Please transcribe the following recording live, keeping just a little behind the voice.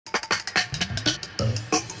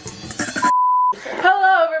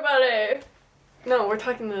No, we're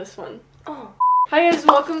talking to this one. Oh. Hi guys,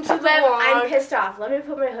 welcome to the vlog. I'm pissed off. Let me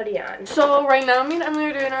put my hoodie on. So right now me and Emily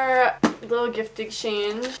are doing our little gift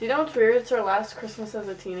exchange. You know what's weird? It's our last Christmas as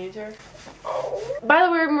a teenager. Oh. By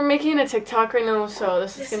the way, we're making a TikTok right now, so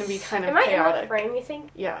this is going to be kind of chaotic. Am I in the frame, you think?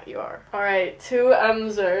 Yeah, you are. Alright, 2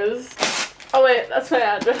 Emsers. Oh wait, that's my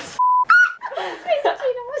address.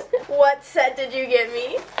 What set did you get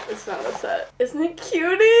me? It's not a set. Isn't it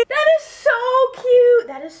cutie? That is so cute.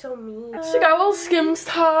 That is so mean. She got a little Skims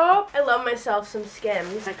top. I love myself some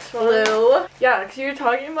Skims. Next one. Blue. Yeah, because you're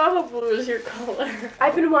talking about how blue is your color.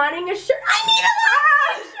 I've been wanting a shirt. I need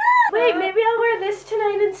a shirt. Wait, maybe I'll wear this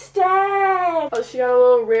tonight instead. Oh, she got a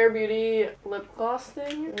little Rare Beauty lip gloss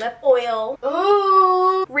thing. Lip oil.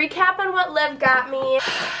 Ooh. Recap on what Liv got me.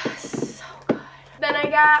 So good. Then I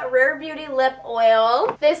got Rare Beauty lip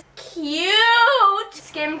oil. This cute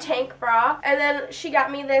Skim tank bra. And then she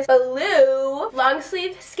got me this blue long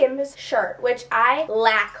sleeve Skims shirt, which I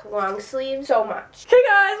lack long sleeves so much. Okay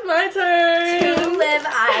guys, my turn. To Liv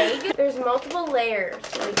Ike. There's multiple layers.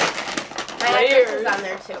 My address is on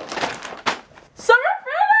there too. Summer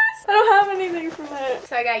Fridays? I don't have anything from it.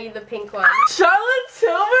 So I got you the pink one. Charlotte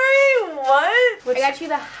Tilbury? What? I got you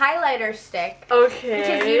the highlighter stick. Okay.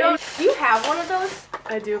 Because you don't. Do you have one of those?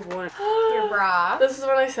 I do have one. Your bra. This is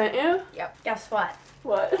what I sent you? Yep. Guess what?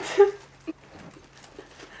 What?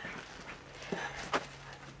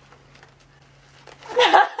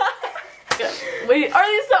 Wait, are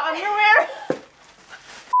these the underwear?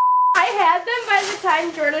 I had them by the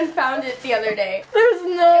time Jordan found it the other day. There's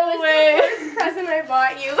no way. The first present I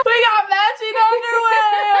bought you. We got matching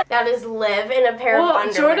underwear. That is Liv in a pair of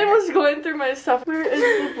underwear. Jordan was going through my stuff. Where is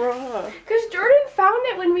the bra? Because Jordan found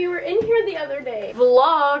it when we were in here the other day.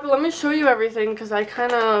 Vlog, let me show you everything because I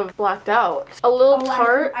kind of blacked out. A little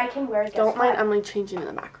tart. I can wear it. Don't mind Emily changing in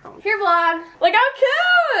the background. Here, vlog. Like, how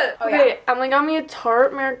cute! Oh, okay, yeah. Emily got me a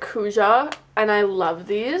Tarte Maracuja, and I love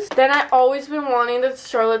these. Then I always been wanting this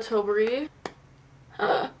Charlotte Tilbury.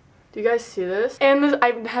 Do you guys see this? And this,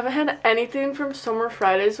 I haven't had anything from Summer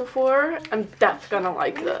Fridays before. I'm definitely gonna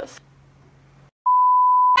like this.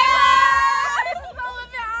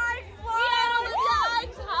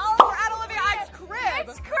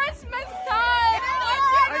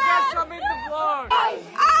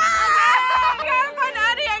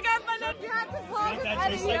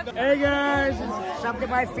 Hey guys, Something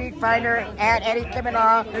my feet finder at Eddie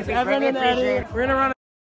Kiminall. it's Evan and Eddie. We're gonna run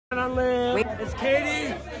on Liv. It's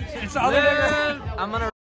Katie. It's the other Liv. I'm gonna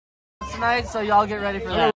tonight, so y'all get ready for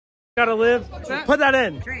that. Gotta live. Put that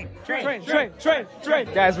in. Train.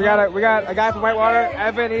 Guys, we got a guy from Whitewater.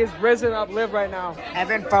 Evan, he's risen up Liv right now.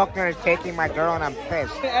 Evan Faulkner is taking my girl and I'm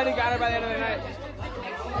pissed. Eddie got her by the end of the night.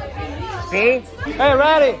 See? Hey,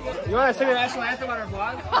 Ratty, you want to sing the national anthem on our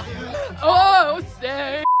vlog? Oh,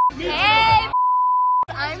 sick! Hey,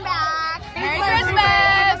 I'm back. Merry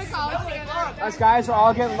Christmas. Us guys are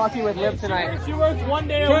all getting lucky with Liv tonight. She works 1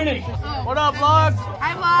 day a week. What up, vlog?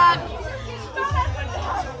 Hi, vlog.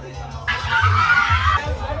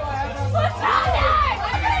 What's happening?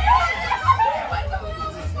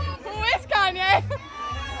 Who is Kanye?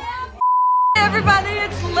 Hey everybody,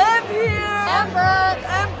 it's Liv here. And Brooke.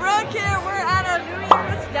 And Brooke here. We're at a New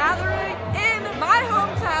Year's gathering in my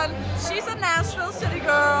hometown. She's a Nashville city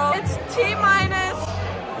girl. It's T-minus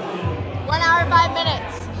 1 hour, 5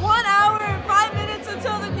 minutes. 1 hour and 5 minutes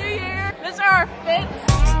until the new year. These are our fits.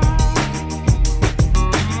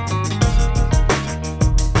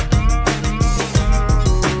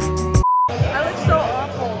 I look so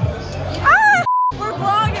awful. Ah! We're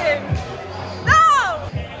vlogging. No!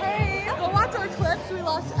 Hey, go watch our clips. We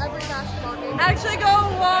lost every basketball game. Actually, go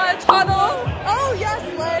watch Huddle. Oh, yes,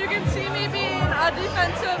 Liv. You can see me being a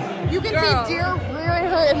defensive You can girl. see deer rearing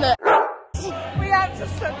her in the... We have to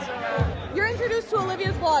censor that. You're introduced to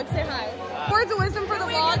Olivia's vlog. Say hi. Words of wisdom for the Can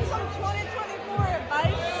we vlog. get some 2024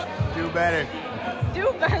 advice? Do better.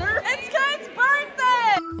 Do better. It's Kate's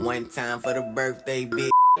birthday! One time for the birthday, bitch.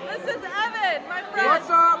 This is Evan, my friend. What's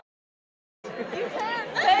up? You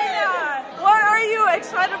can't say that. What are you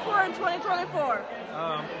excited for in 2024?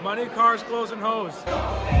 Money, cars, clothes, and hoes.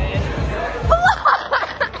 What is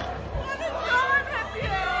going with you?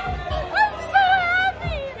 I'm so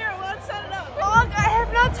happy. Here, let's set it up. Vlog, I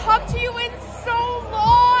have not talked to you in so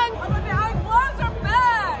long. Olivia, our vlogs are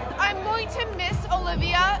back. I'm going to miss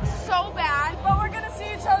Olivia so bad. But we're going to see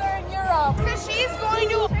each other in Europe. Because she's going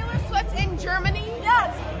to Taylor Swift in Germany.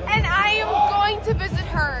 Yes. And I am going to visit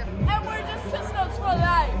her. And we're just sisters for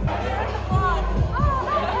life. We're in the vlog. Oh,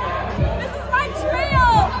 this is my trio.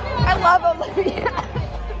 I love Olivia.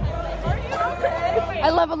 Are you okay? I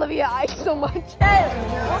love Olivia Ike so much. Hey,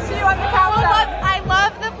 we'll see you on the countdown. I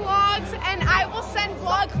love the vlogs, and I will send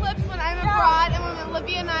vlog clips when I'm abroad and when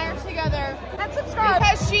Olivia and I are together. And subscribe.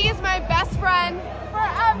 Because she is my best friend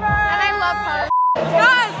Forever. and I love her.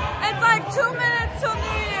 Guys, it's like 2 minutes.